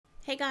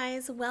Hey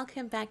guys,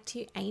 welcome back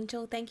to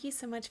Angel. Thank you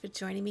so much for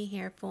joining me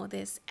here for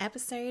this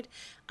episode.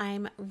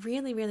 I'm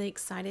really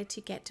excited to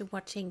get to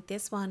watching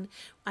this one.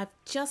 I've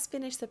just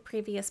finished the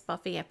previous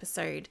Buffy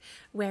episode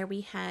where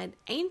we had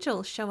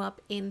Angel show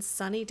up in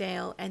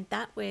Sunnydale, and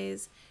that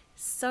was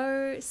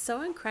so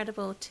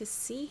incredible to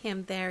see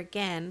him there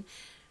again.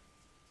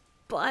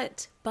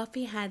 But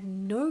Buffy had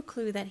no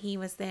clue that he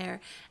was there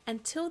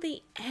until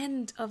the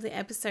end of the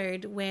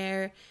episode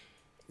where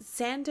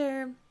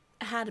Xander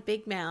had a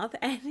big mouth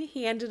and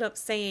he ended up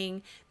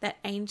saying that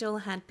Angel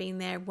had been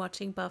there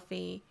watching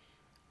Buffy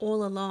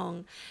all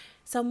along.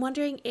 So I'm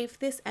wondering if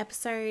this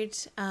episode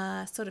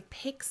sort of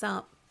picks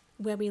up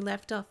where we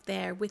left off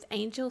there with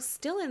Angel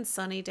still in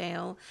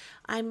Sunnydale.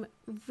 I'm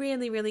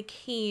really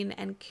keen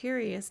and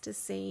curious to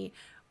see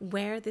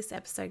where this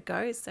episode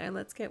goes. So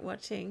let's get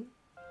watching.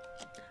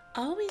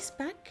 Oh, he's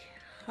back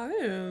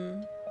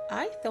home.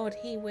 I thought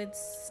he would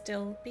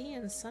still be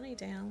in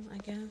Sunnydale, I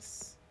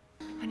guess.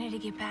 When did he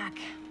get back?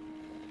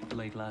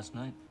 Late last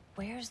night.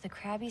 Where's the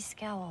crabby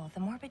scowl, the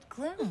morbid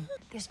gloom?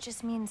 This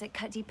just means it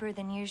cut deeper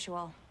than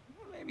usual.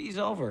 Maybe he's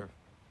over.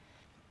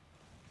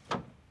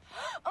 Oh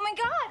my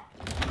God!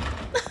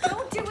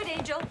 Don't do it,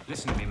 Angel.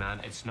 Listen to me,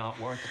 man. It's not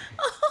worth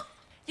it.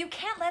 You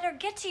can't let her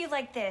get to you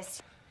like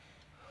this.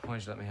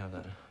 Why'd you let me have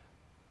that?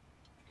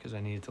 Because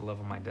I needed to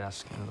level my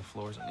desk into the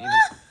floors uneven.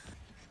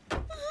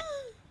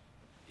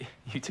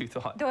 You two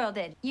thought. Doyle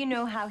did. You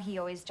know how he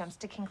always jumps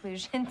to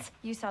conclusions.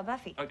 You saw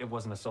Buffy. It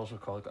wasn't a social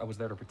call. I was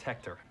there to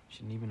protect her. She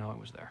didn't even know I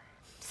was there.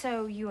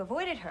 So you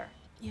avoided her?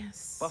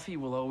 Yes. Buffy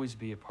will always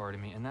be a part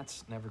of me, and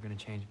that's never going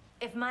to change.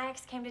 If my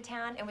ex came to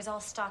town and was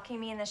all stalking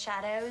me in the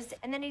shadows,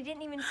 and then he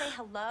didn't even say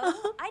hello,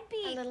 I'd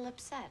be a little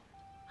upset.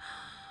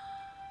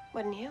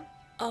 Wouldn't you?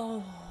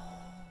 Oh,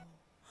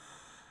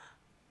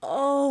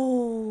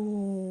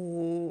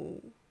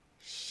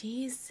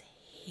 she's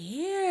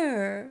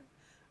here.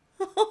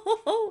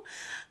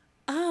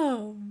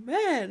 Oh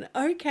man,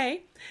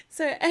 okay.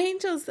 So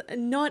Angel's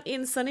not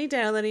in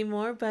Sunnydale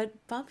anymore, but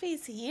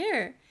Buffy's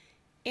here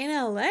in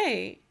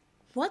LA.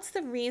 What's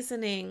the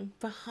reasoning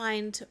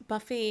behind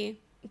Buffy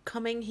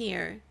coming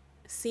here,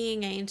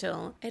 seeing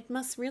Angel? It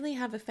must really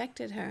have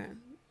affected her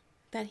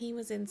that he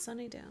was in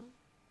Sunnydale.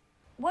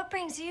 What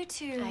brings you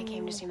to... I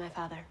came to see my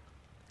father.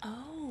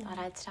 Oh. Thought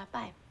I'd stop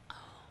by.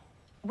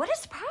 What a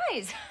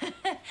surprise!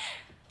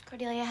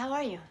 Cordelia, how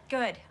are you?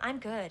 Good. I'm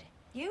good.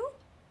 You?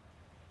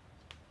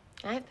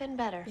 I've been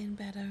better.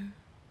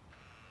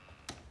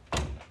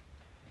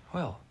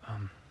 Well,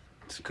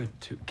 it's good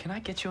to... Can I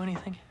get you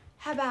anything?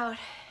 How about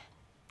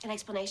an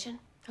explanation?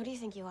 Who do you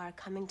think you are,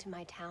 coming to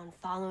my town,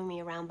 following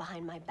me around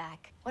behind my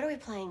back? What are we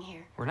playing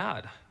here? We're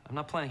not. I'm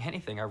not planning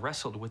anything. I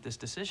wrestled with this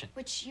decision.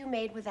 Which you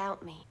made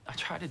without me. I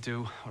tried to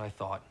do what I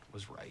thought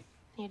was right.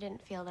 You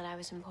didn't feel that I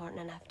was important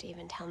enough to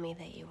even tell me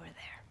that you were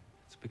there.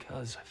 It's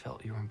because I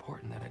felt you were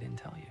important that I didn't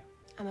tell you.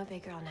 I'm a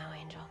big girl now,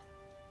 Angel.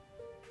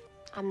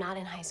 I'm not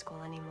in high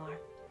school anymore.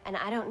 And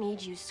I don't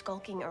need you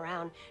skulking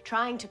around,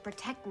 trying to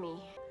protect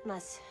me.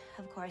 Unless,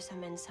 of course,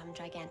 I'm in some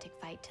gigantic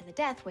fight to the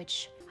death,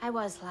 which I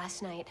was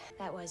last night.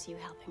 That was you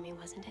helping me,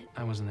 wasn't it?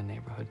 I was in the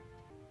neighborhood,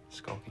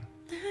 skulking.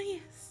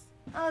 Yes.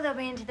 Oh, they'll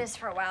be into this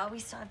for a while. We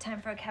still have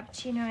time for a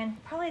cappuccino and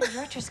probably the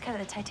director's cut of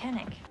the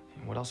Titanic.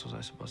 And what else was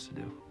I supposed to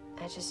do?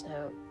 I just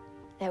know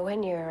that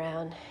when you're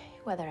around,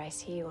 whether I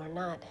see you or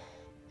not,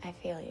 I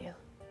feel you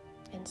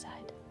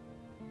inside.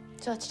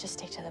 So let's just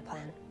stick to the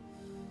plan.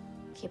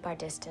 Keep our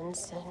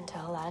distance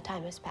until a lot of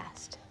time has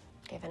passed.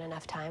 Given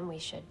enough time, we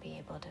should be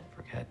able to...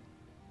 Forget.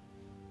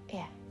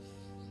 Yeah.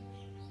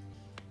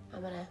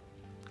 I'm gonna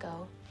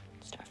go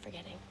start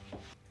forgetting.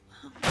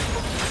 Oh,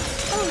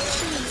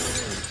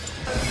 jeez.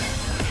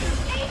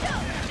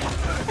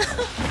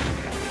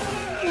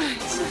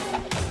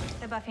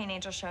 The Buffy and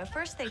Angel show.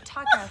 First, they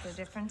talk out their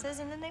differences,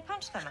 and then they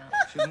punch them out.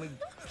 Shouldn't we...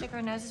 Stick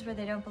our noses where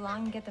they don't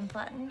belong and get them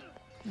flattened?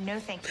 No,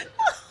 thank you.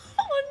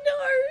 Oh no,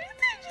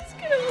 they're just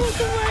gonna walk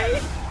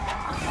away.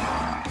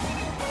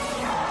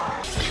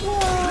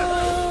 Whoa!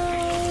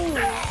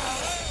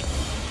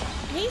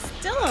 He's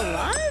still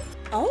alive?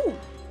 Oh,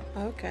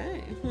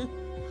 okay.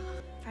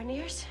 Friend of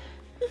yours?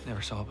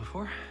 Never saw it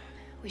before.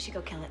 We should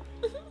go kill it.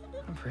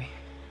 I'm free.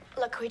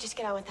 Look, can we just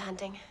get on with the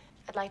hunting?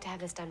 I'd like to have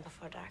this done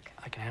before dark.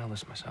 I can handle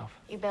this myself.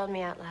 You bailed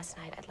me out last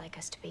night. I'd like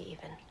us to be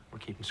even. We're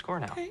keeping score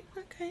now.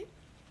 Okay.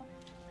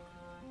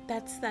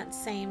 That's that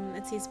same,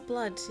 it's his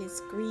blood,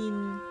 his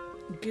green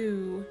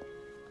goo.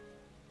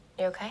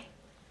 You okay?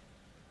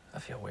 I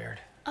feel weird.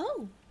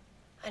 Oh.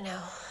 I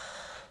know.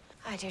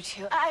 I do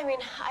too. I mean,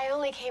 I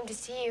only came to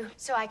see you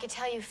so I could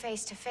tell you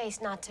face to face,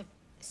 not to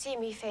see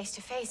me face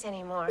to face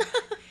anymore.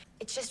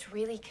 It's just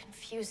really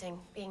confusing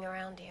being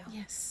around you.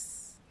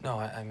 Yes. No,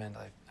 I meant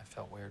I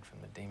felt weird from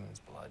the demon's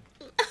blood.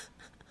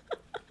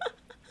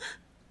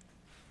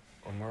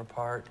 When we're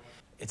apart,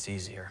 it's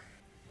easier.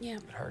 Yeah.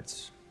 It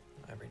hurts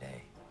every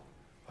day,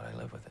 but I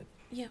live with it.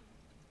 Yeah.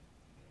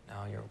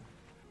 Now you're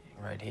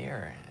right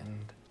here,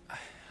 and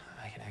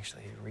I can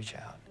actually reach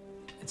out.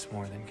 It's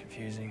more than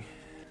confusing.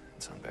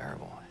 It's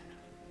unbearable.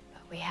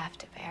 But we have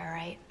to bear,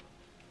 right?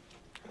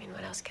 I mean,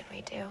 what else can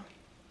we do?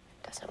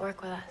 Doesn't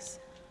work with us.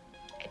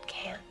 It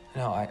can't.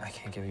 No, I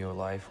can't give you a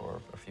life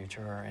or a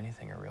future or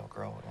anything a real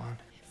girl would want.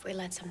 If we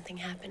let something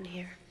happen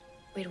here,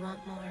 we'd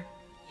want more.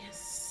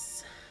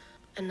 Yes.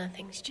 And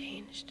nothing's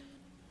changed.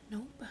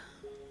 Nope.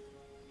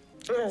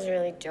 I was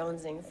really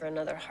jonesing for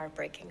another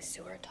heartbreaking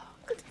sewer talk.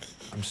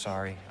 I'm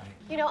sorry.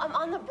 You know, I'm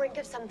on the brink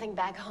of something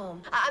back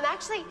home. I'm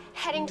actually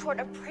heading toward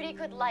a pretty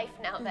good life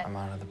now that... I'm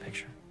out of the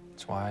picture.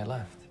 That's why I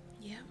left.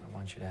 Yeah. I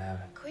want you to have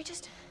it. Could we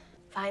just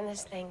find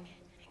this thing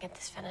and get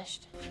this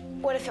finished?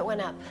 What if it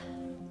went up?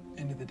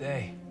 End of the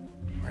day.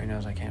 Ray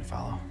knows I can't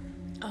follow.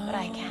 Oh, But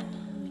I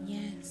can.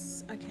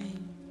 Yes. Okay.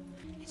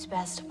 It's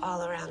best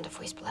all around if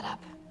we split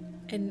up.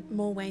 In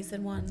more ways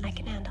than one. I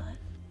can handle it.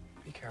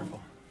 Be careful.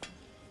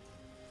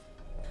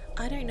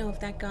 I don't know if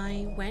that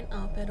guy went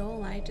up at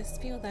all. I just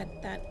feel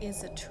that that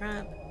is a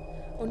trap.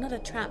 Or not a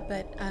trap,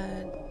 but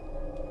a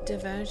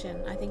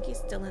diversion. I think he's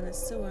still in the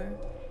sewer.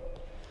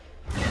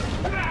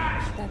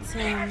 That's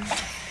him.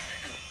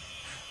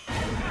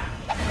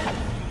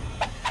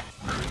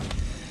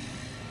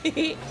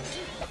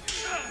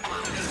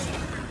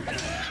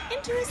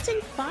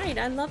 Interesting fight.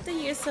 I love the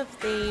use of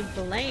the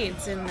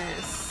blades in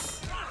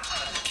this.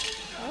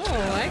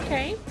 Oh,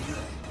 okay.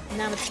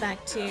 Now it's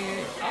back to,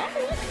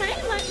 oh,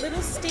 okay, like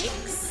little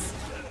sticks.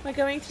 We're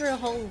going through a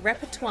whole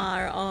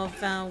repertoire of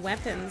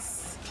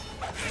weapons.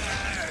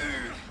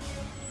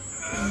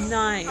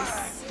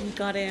 Nice. You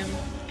got him.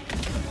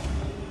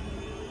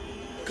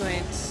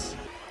 Good.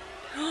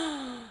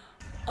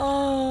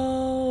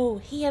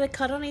 Oh, he had a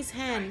cut on his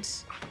hand.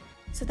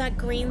 So that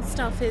green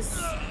stuff is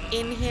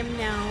in him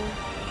now.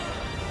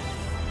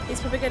 He's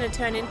probably going to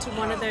turn into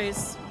one of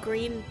those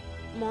green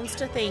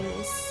monster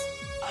things.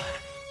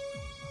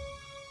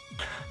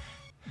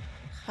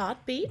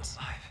 Heartbeat?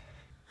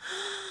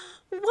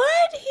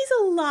 What? He's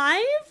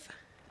alive?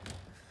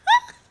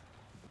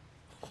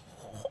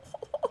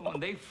 When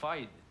they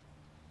fight.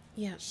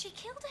 Yeah. She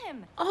killed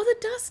him. Oh, the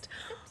dust.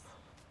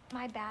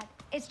 My bad.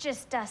 It's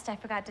just dust I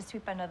forgot to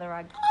sweep under the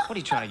rug. What are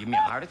you trying to give me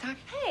a heart attack?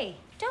 Hey,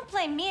 don't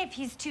blame me if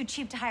he's too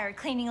cheap to hire a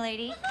cleaning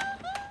lady.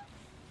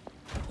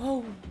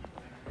 Whoa.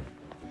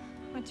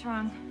 What's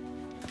wrong?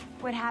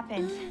 What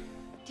happened?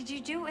 Did you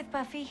do it with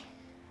Buffy?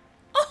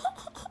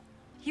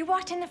 You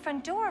walked in the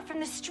front door from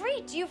the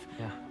street. You've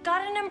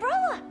got an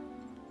umbrella.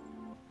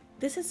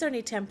 This is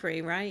only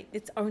temporary, right?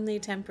 It's only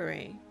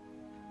temporary.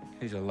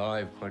 He's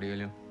alive,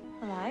 Cordelia.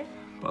 Alive?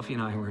 Buffy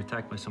and I were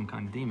attacked by some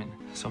kind of demon.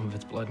 Some of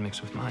its blood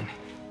mixed with mine.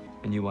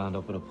 And you wound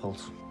up with a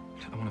pulse.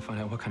 I want to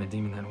find out what kind of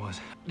demon that was.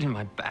 In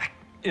my back.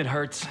 It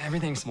hurts.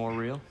 Everything's More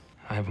real?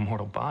 I have a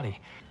mortal body.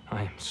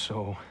 I am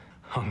so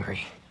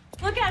hungry.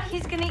 Look out,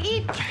 he's gonna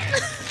eat.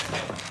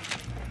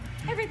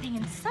 Everything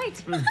in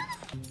sight.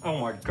 Oh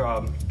my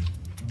God.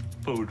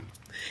 Food.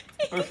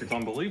 This is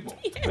unbelievable.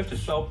 This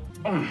is so...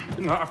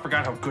 I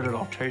forgot how good it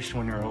all tastes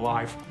when you're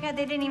alive. Yeah,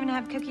 they didn't even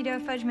have cookie dough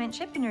fudge mint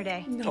chip in your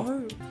day.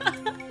 No.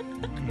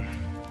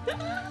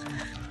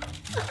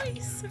 Oh,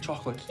 he's so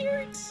Chocolate. cute.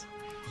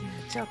 Yeah,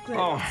 chocolate.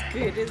 Oh. It's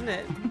good, isn't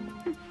it?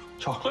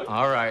 Chocolate?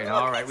 All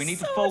right. We need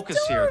to focus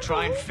here.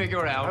 Try and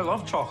figure it I out.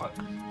 love chocolate.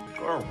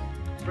 Oh,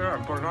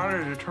 yeah, but not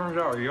as it turns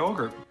out,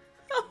 yogurt.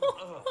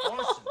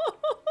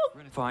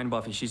 Fine,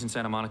 Buffy. She's in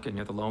Santa Monica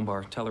near the Lone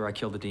Bar. Tell her I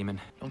killed the demon.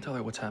 Don't tell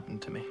her what's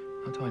happened to me.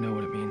 Not till I know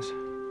what it means.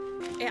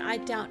 Yeah, I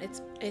doubt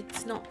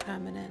it's not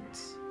permanent.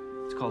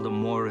 It's called a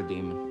Mora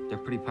demon. They're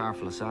pretty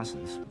powerful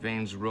assassins.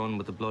 Veins run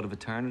with the blood of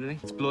eternity.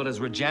 Its blood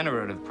has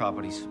regenerative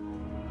properties.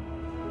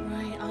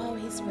 Right. Oh,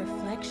 his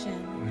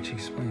reflection. Which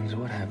explains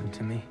what happened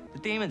to me. The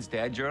demon's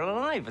dead, you're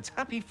alive. It's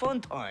happy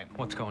fun time.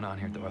 What's going on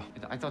here, Doyle?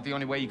 I thought the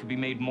only way you could be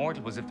made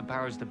mortal was if the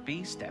powers that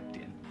be stepped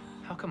in.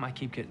 How come I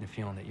keep getting the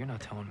feeling that you're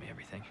not telling me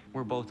everything?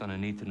 We're both on a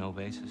need-to-know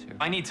basis here.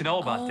 I need to know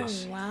about Oh,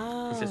 this.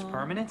 wow. Is this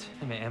permanent?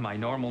 Am I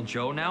normal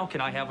Joe now?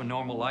 Can I have a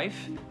normal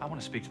life? I want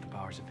to speak to the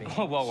powers that be.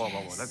 Whoa.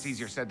 That's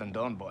easier said than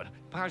done, bud.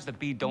 Powers that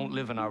be don't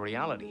live in our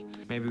reality.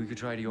 Maybe we could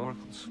try the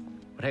oracles.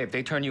 But hey, if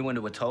they turn you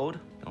into a toad,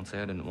 don't say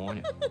I didn't warn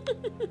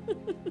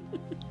you.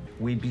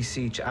 We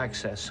beseech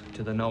access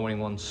to the knowing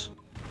ones.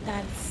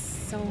 That's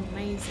so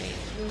amazing.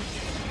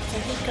 So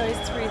he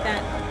goes through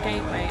that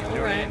gateway.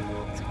 All right.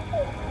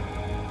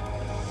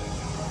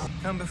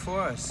 Come before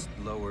us,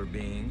 lower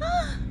being.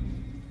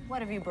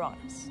 What have you brought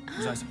us?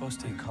 Was I supposed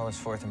to? Call us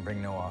forth and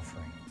bring no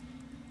offering.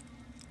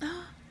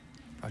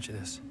 Brought you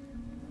this.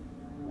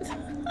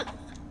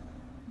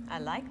 I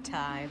like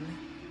time.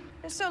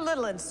 There's so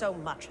little and so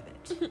much of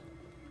it.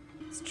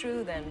 It's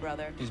true then,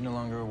 brother. He's no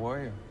longer a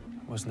warrior.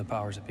 Wasn't the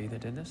powers that be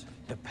that did this?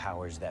 The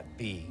powers that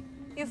be.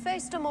 You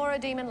faced a Mora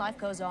demon, life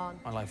goes on.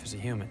 My life as a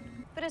human.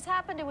 But it's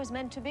happened, it was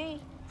meant to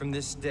be. From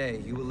this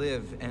day, you will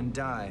live and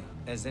die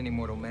as any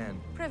mortal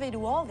man. Privy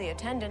to all the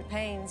attendant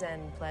pains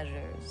and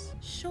pleasures.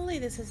 Surely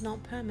this is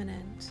not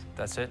permanent.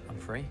 That's it? I'm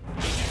free?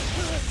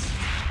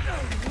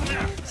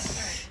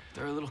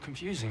 They're a little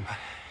confusing,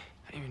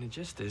 but I mean, the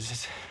gist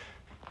is,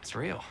 it's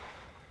real.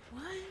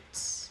 What?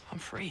 I'm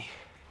free.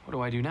 What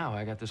do I do now?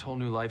 I got this whole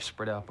new life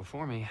spread out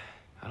before me.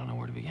 I don't know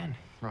where to begin.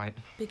 Right.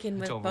 Begin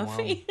with It's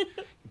overwhelming. Buffy.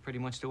 You pretty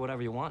much do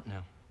whatever you want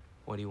now.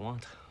 What do you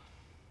want?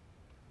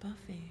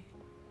 Buffy.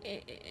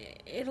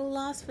 it'll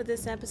last for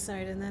this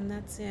episode and then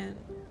that's it.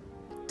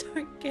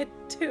 Don't get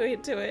too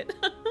into it.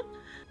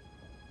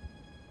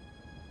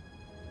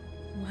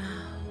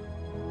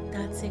 Wow,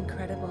 that's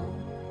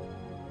incredible.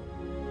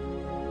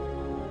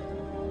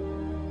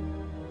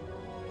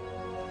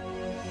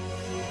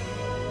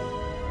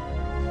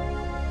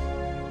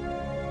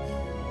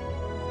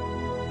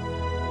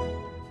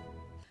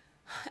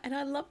 And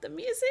I love the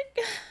music.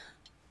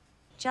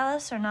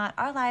 Jealous or not,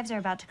 our lives are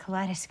about to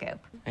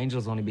kaleidoscope.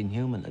 Angel's only been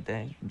human a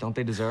day. Don't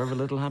they deserve a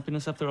little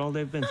happiness after all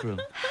they've been through?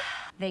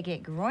 They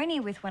get groiny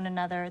with one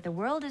another. The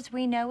world as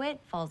we know it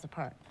falls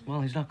apart.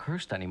 Well, he's not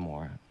cursed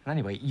anymore. And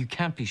anyway, you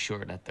can't be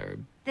sure that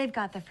They've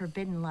got the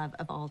forbidden love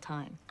of all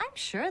time. I'm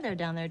sure they're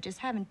down there just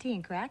having tea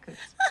and crackers.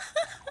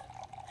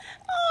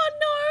 Oh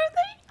no,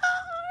 they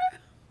are.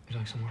 You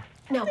like some more?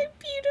 No. They're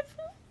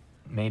beautiful.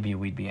 Maybe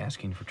we'd be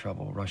asking for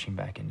trouble rushing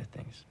back into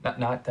things.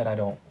 Not that I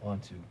don't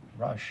want to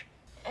rush.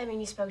 I mean,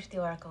 you spoke to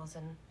the oracles,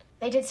 and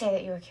they did say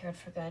that you were cured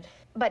for good.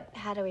 But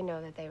how do we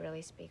know that they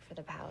really speak for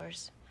the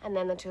powers? And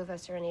then the two of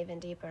us are in even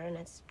deeper, and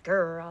it's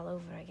grr all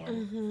over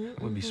again.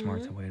 It would be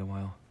smart to wait a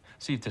while.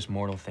 See if this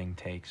mortal thing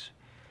takes.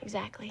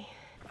 Exactly.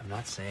 I'm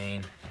not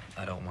saying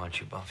I don't want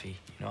you, Buffy.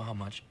 You know how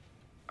much.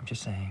 I'm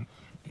just saying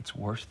it's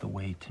worth the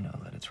wait to know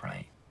that it's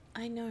right.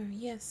 I know,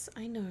 yes,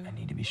 I know. I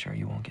need to be sure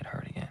you won't get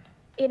hurt again.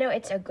 You know,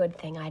 it's a good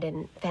thing I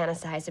didn't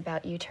fantasize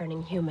about you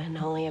turning human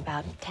only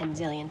about 10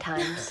 zillion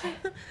times.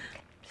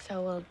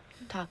 So we'll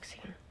talk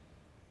soon.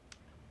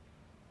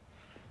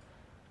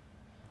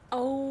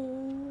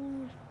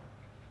 Oh,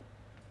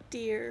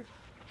 dear.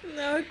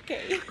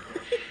 Okay.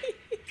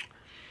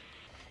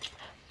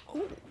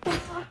 Oh.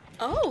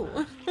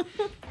 Oh.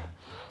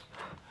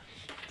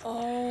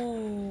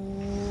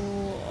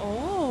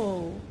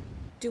 Oh.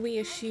 Do we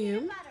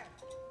assume?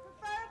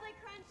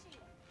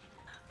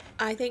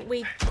 I think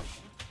we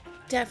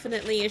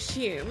definitely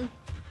assume.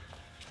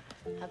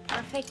 A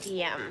perfect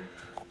yum.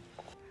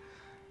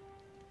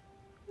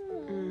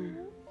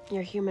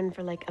 You're human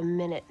for like a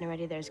minute, and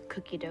already there's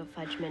cookie dough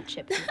fudge mint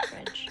chips in the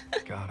fridge.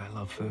 God, I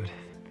love food.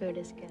 Food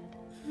is good.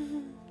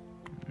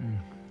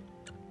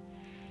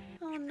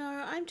 Oh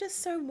no, I'm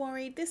just so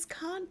worried. This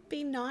can't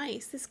be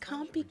nice. This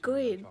can't be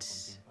good.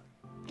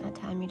 That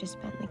time you just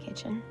spent in the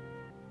kitchen,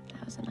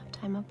 that was enough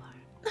time apart.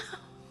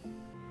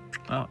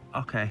 Oh,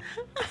 okay.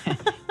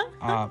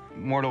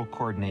 Mortal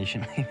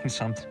coordination leaving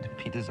something to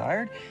be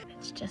desired.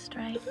 It's just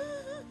right.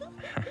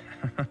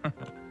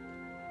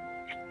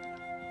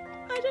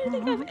 I don't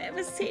think I've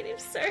ever seen him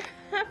so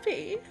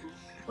happy.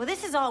 Well,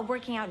 this is all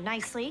working out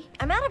nicely.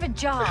 I'm out of a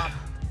job.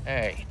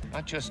 Hey,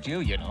 not just you,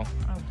 you know.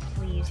 Oh,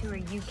 please, who are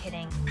you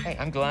kidding? Hey,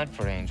 I'm glad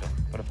for Angel.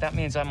 But if that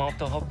means I'm off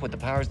the hook with the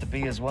powers that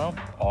be as well,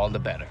 all the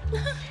better.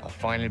 I'll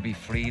finally be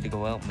free to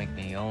go out and make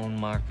my own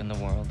mark in the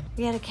world.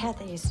 We had a cat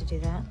that used to do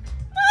that.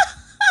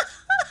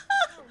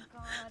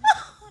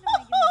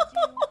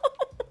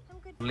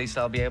 At least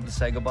I'll be able to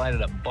say goodbye to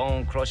the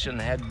bone-crushing,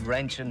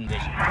 head-wrenching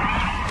vision.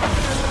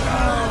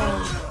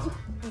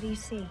 What do you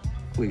see?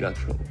 We got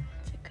trouble.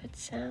 It's a good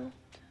sound.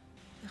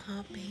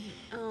 Heartbeat.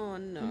 Oh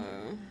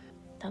no.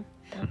 Thump,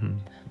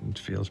 thump. It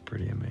feels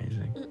pretty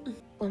amazing.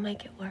 We'll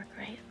make it work,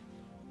 right?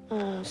 Oh,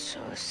 I'm so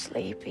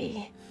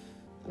sleepy.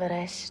 But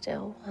I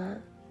still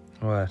want...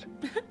 What?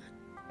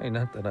 Hey,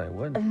 not that I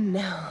would.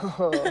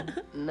 No.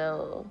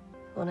 No.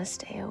 I want to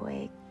stay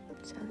awake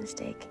so this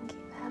day can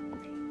keep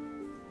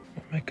happening.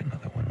 We'll make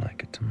another one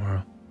like it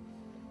tomorrow.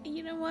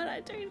 You know what?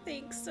 I don't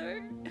think so.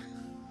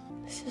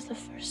 This is the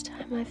first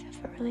time I've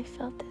ever really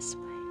felt this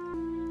way.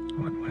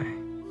 What way?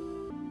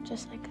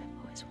 Just like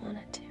I've always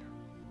wanted to.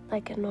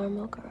 Like a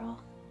normal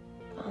girl,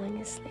 falling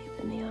asleep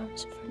in the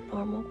arms of her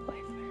normal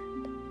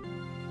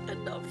boyfriend.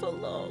 And not for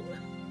long.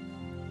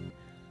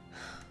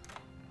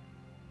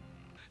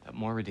 That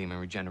Moira demon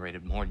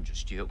regenerated more than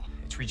just you.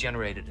 It's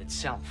regenerated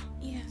itself.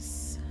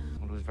 Yes.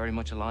 Well, it was very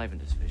much alive in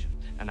this vision,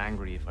 and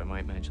angry, if I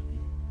might mention.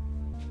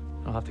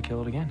 I'll have to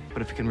kill it again.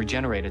 But if it can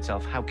regenerate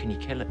itself, how can you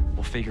kill it?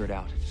 We'll figure it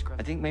out.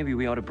 I think maybe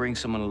we ought to bring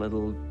someone a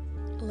little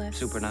Less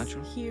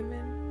supernatural.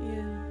 Human,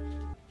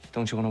 yeah.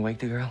 Don't you want to wake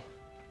the girl?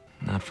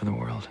 Not for the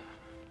world.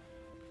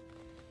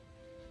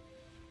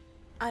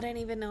 I don't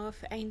even know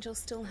if Angel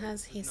still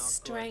has his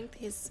strength,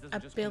 his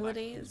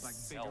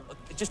abilities.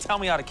 Just tell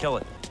me how to kill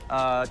it.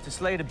 To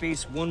slay the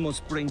beast, one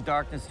must bring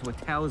darkness to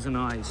 1,000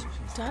 eyes.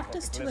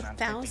 Darkness to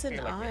 1,000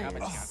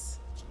 eyes.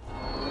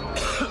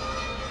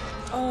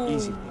 Oh.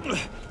 Easy.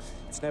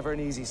 It's never an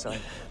easy sight.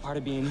 Part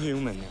of being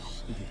human now.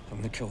 I'm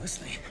gonna kill this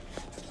thing.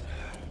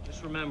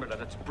 Just remember that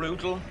it's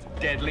brutal,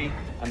 deadly,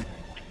 and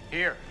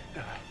here.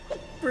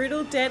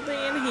 Brutal, deadly,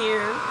 and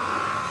here.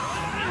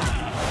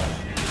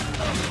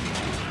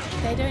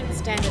 They don't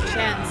stand a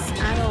chance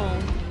at all.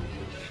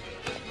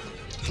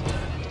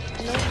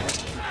 Nope.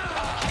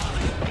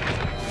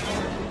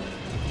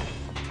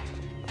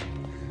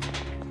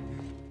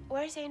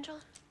 Where's Angel?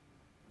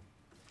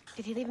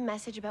 Did he leave a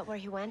message about where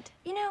he went?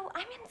 You know,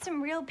 I'm in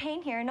some real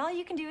pain here, and all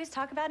you can do is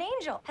talk about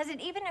Angel. Has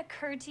it even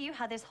occurred to you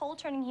how this whole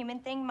turning human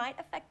thing might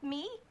affect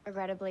me?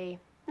 Regrettably,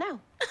 no.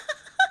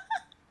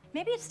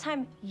 Maybe it's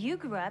time you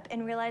grew up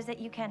and realized that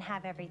you can't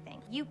have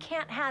everything. You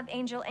can't have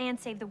Angel and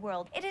save the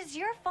world. It is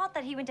your fault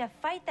that he went to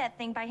fight that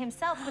thing by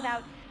himself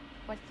without...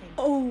 What thing?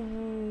 Oh.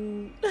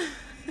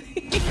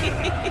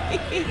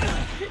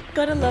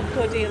 Gotta love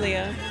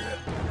Cordelia.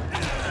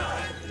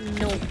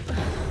 Nope.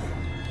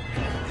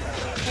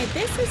 Hey,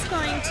 this is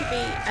going to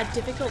be a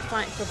difficult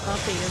fight for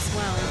Buffy as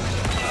well.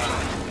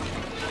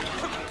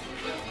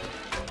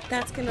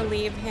 That's gonna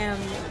leave him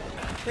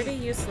pretty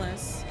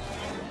useless.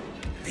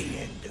 The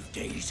end of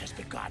days has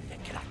begun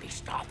and cannot be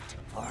stopped.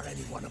 For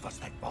any one of us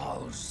that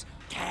falls,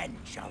 10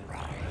 shall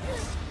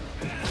rise.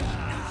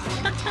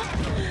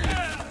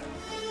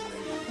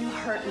 You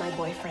hurt my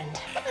boyfriend.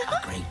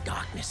 A great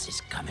darkness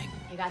is coming.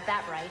 You got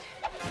that right.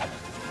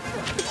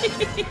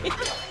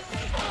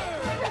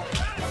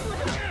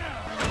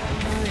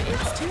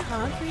 It's too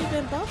hard for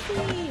even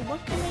Buffy.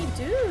 What can they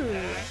do?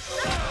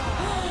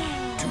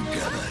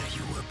 Together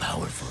you were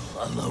powerful.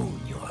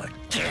 Alone you are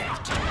dead.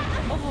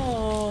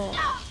 Oh.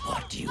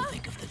 What do you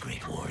think of the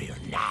great warrior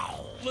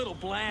now? Little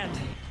bland.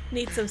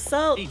 Need some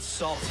salt. Need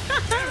salt.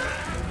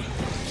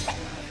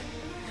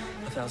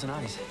 1,000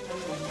 eyes.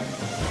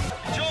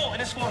 Joel, in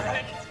his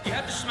forehead. You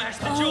have to smash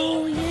the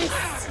jewel. Oh,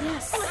 yes,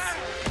 yes.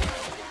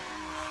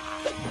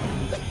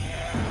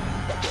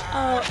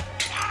 Oh,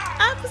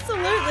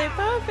 absolutely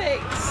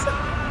perfect.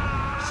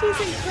 She's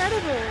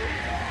incredible.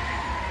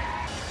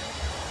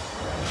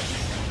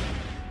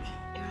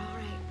 You're all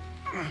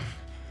right.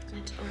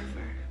 It's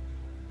over.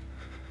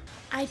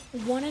 I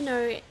want to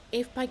know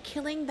if by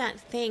killing that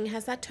thing,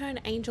 has that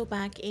turned Angel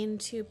back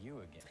into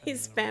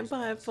his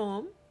vampire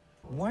form?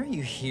 Why are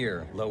you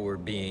here, lower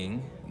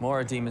being?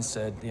 More demons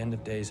said the end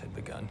of days had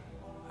begun.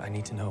 I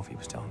need to know if he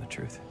was telling the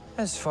truth.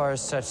 As far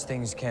as such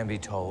things can be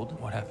told.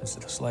 What happens to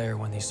the Slayer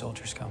when these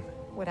soldiers come?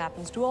 What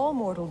happens to all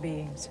mortal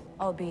beings,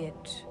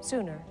 albeit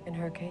sooner in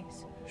her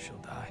case. She'll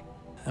die.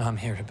 And I'm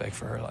here to beg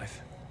for her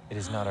life. It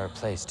is not our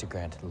place to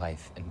grant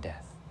life and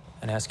death.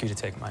 And ask you to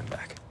take mine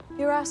back.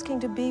 You're asking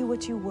to be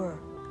what you were,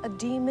 a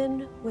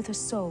demon with a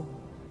soul,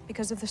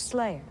 because of the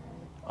Slayer.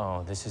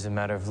 Oh, this is a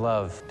matter of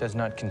love. Does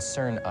not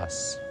concern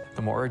us.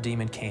 The Mora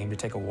demon came to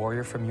take a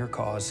warrior from your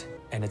cause,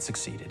 and it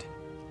succeeded.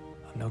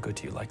 I'm no good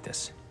to you like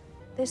this.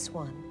 This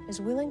one is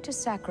willing to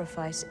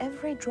sacrifice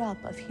every drop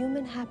of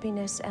human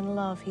happiness and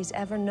love he's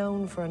ever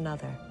known for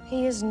another.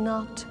 He is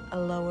not a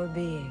lower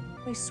being.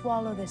 We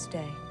swallow this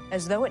day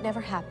as though it never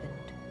happened.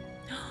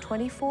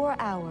 24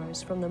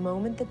 hours from the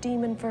moment the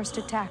demon first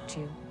attacked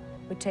you,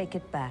 we take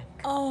it back.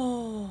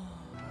 Oh,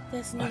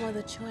 there's no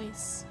other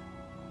choice.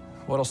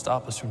 What'll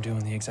stop us from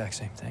doing the exact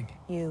same thing?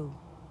 You.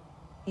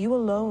 You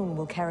alone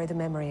will carry the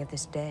memory of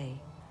this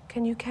day.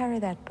 Can you carry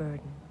that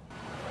burden?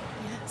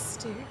 Yes,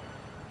 dude.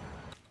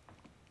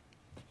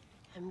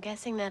 I'm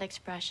guessing that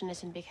expression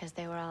isn't because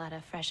they were all out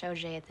of fresh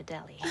OJ at the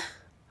deli.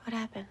 What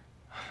happened?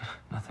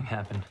 Nothing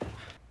happened.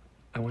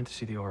 I went to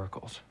see the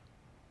oracles.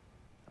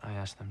 I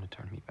asked them to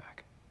turn me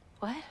back.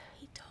 What?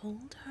 He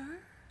told her?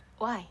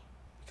 Why?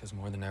 Because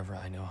more than ever,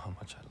 I know how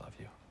much I love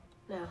you.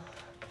 No.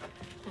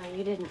 No,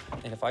 you didn't.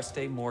 And if I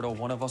stay mortal,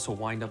 one of us will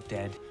wind up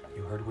dead.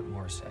 You heard what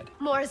Morris said.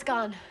 Moore's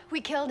gone.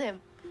 We killed him.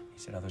 He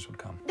said others would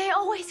come. They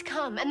always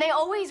come, and they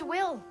always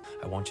will.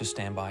 I won't just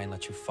stand by and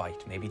let you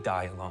fight, maybe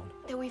die alone.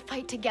 Then we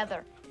fight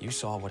together. You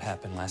saw what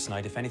happened last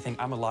night. If anything,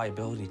 I'm a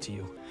liability to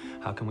you.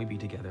 How can we be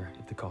together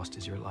if the cost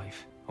is your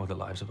life or the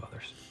lives of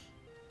others?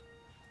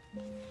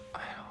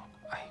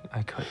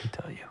 I couldn't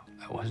tell you.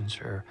 I wasn't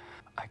sure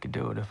I could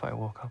do it if I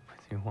woke up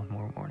with you one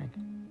more morning.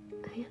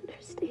 I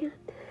understand.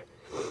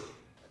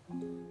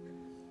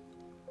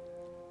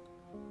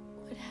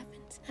 What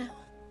happens now?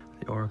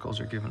 The oracles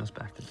are giving us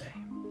back the day.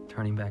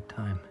 Turning back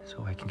time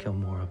so I can kill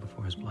Mora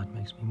before his blood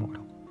makes me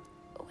mortal.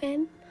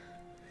 When?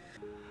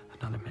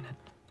 Another minute.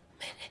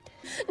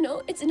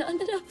 No, it's not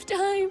enough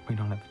time. We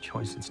don't have a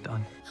choice. It's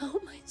done. How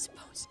am I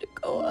supposed to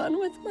go on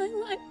with my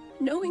life,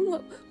 knowing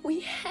what we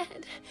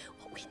had,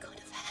 what we could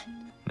have had?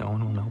 No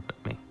one will know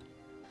but me.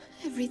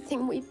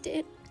 Everything we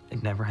did.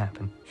 It never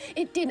happened.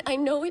 It did. I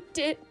know it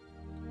did.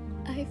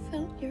 I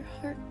felt your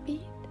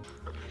heartbeat.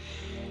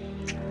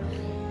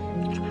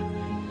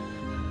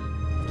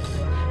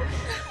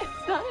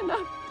 It's not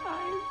enough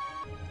time.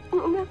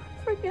 I'll never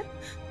forget.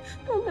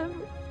 I'll never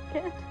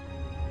forget.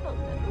 I'll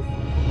never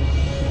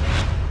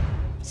forget.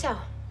 So,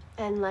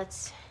 then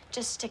let's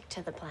just stick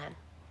to the plan.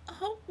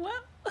 Oh,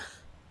 well.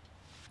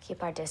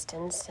 Keep our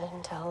distance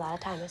until a lot of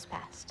time has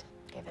passed.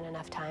 Given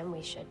enough time,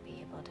 we should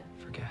be able to...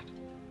 Forget.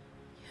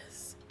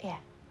 Yes. Yeah.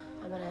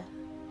 I'm gonna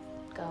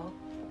go.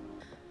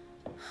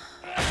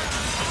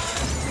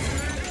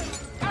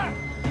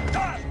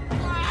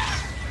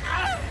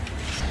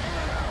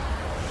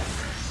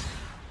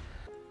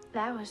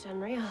 That was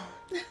unreal.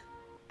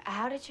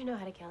 How did you know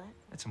how to kill it?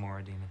 It's a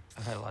Mora demon.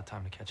 I've had a lot of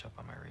time to catch up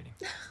on my reading.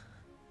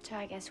 So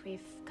I guess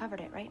we've covered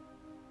it, right?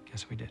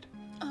 Guess we did.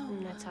 Oh.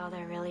 And that's all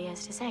there really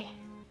is to say.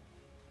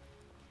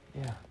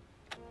 Yeah.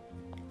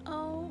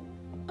 Oh.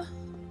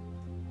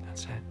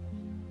 That's it.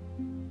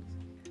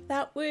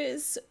 That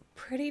was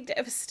pretty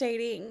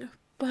devastating,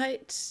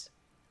 but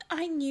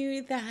I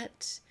knew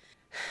that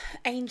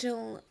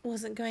Angel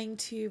wasn't going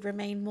to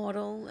remain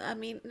mortal. I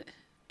mean,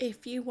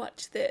 if you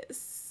watch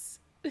this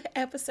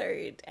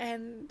episode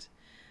and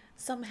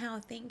somehow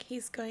think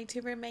he's going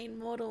to remain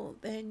mortal,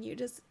 then you're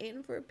just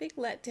in for a big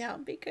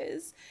letdown,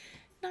 because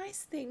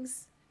nice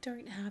things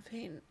don't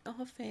happen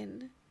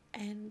often,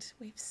 and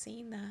we've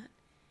seen that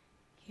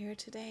here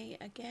today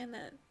again.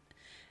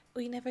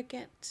 We never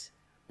get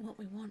what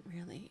we want,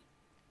 really.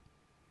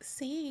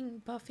 Seeing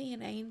Buffy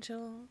and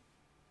Angel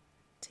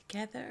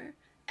together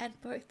and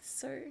both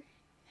so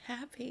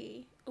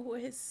happy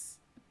was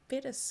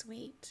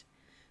bittersweet.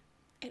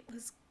 It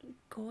was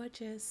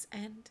gorgeous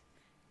and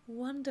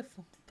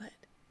wonderful, but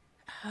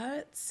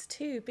hurts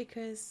too,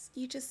 because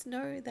you just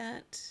know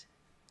that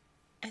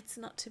it's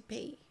not to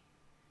be.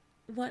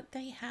 What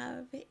they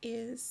have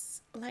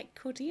is, like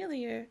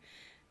Cordelia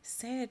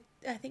said,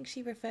 I think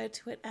she referred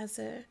to it as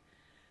a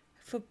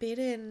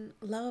forbidden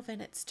love,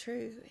 and it's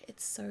true.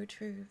 It's so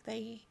true.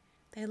 They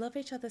love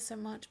each other so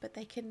much, but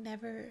they can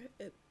never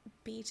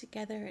be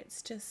together.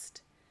 It's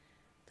just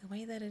the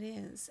way that it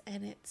is,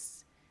 and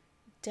it's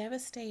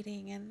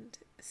devastating and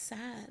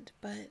sad,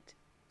 but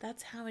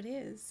that's how it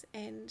is,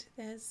 and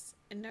there's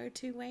no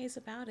two ways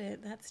about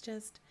it. That's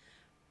just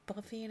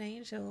Buffy and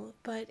Angel.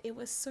 But it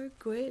was so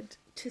good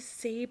to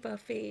see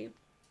Buffy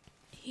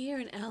here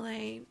in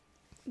LA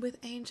with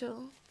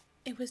Angel.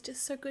 It was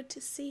just so good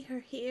to see her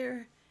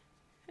here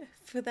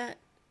for that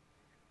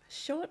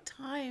short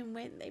time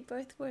when they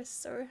both were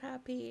so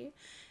happy.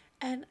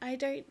 And I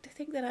don't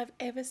think that I've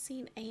ever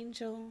seen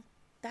Angel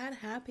that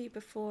happy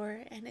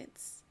before, and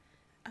it's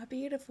a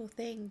beautiful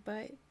thing,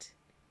 but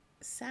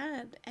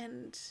sad,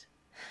 and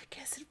I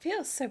guess it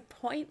feels so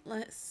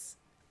pointless.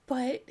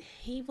 But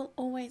he will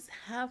always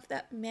have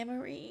that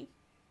memory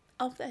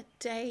of that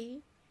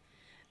day,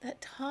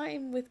 that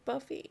time with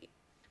Buffy.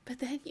 But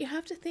then you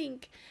have to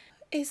think,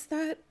 is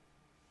that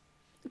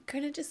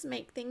going to just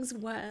make things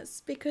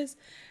worse? Because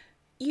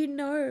you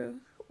know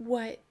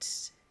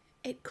what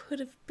it could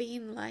have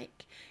been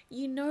like.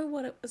 You know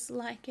what it was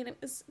like, and it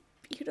was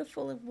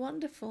beautiful and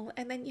wonderful.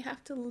 And then you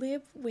have to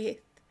live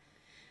with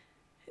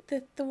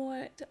the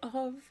thought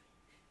of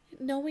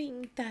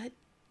knowing that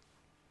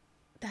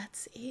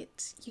that's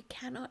it. You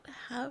cannot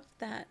have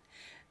that.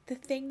 The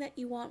thing that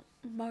you want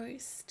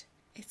most,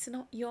 it's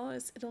not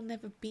yours. It'll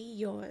never be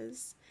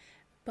yours.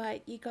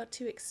 But you got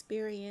to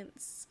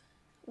experience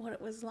what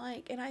it was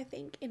like. And I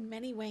think in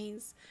many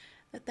ways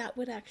that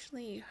would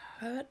actually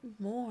hurt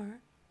more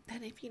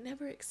than if you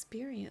never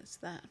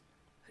experienced that.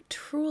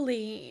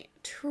 Truly,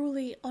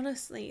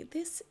 honestly,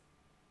 this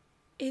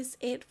is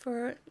it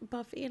for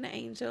Buffy and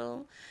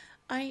Angel.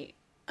 I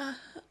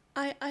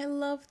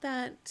love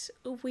that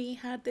we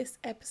had this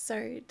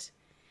episode,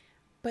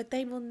 but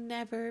they will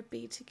never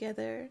be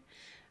together.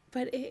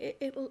 But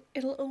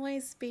it'll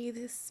always be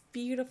this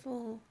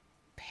beautiful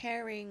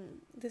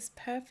pairing, this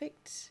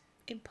perfect,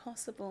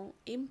 impossible,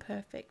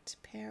 imperfect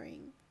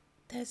pairing.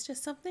 There's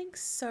just something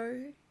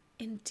so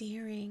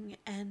endearing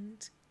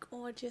and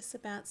gorgeous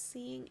about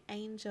seeing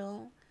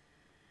Angel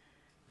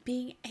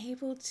being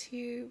able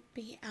to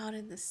be out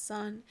in the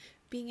sun,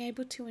 being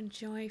able to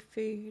enjoy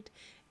food,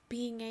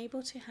 being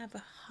able to have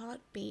a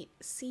heartbeat,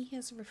 see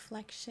his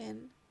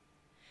reflection,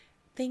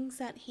 things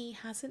that he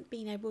hasn't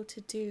been able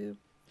to do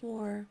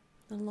for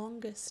the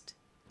longest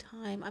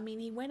time. I mean,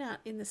 he went out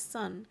in the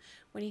sun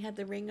when he had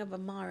the ring of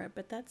Amara,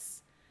 but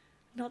that's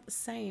not the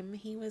same.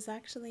 He was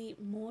actually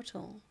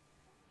mortal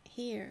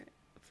here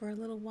for a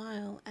little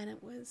while, and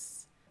it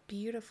was a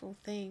beautiful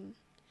thing.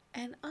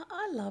 And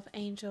I love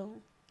Angel.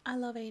 I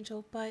love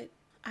Angel, but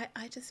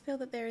I just feel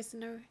that there is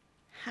no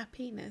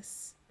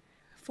happiness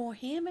for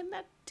him, and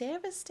that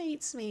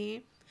devastates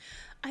me.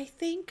 I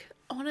think,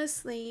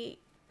 honestly,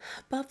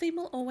 Buffy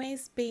will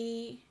always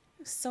be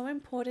so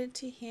important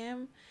to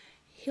him.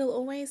 He'll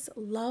always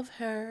love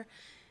her,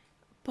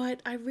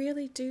 but I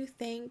really do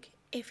think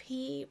if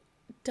he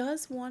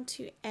does want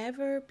to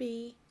ever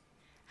be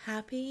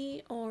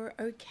happy or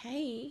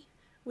okay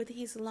with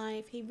his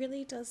life, he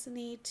really does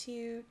need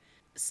to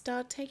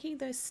start taking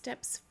those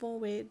steps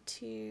forward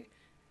to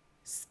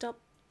stop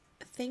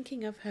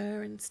thinking of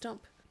her and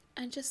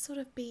just sort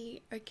of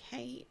be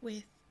okay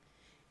with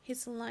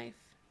his life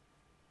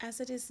as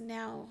it is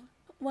now.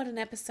 What an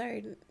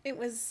episode. It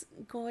was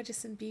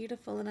gorgeous and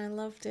beautiful, and I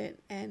loved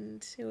it,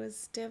 and it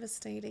was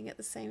devastating at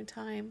the same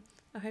time.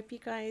 I hope you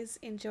guys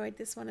enjoyed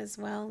this one as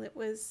well. It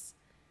was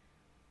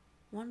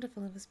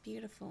wonderful. It was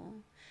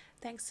beautiful.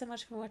 Thanks so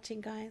much for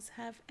watching, guys.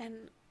 Have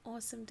an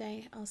awesome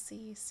day. I'll see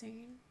you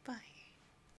soon. Bye.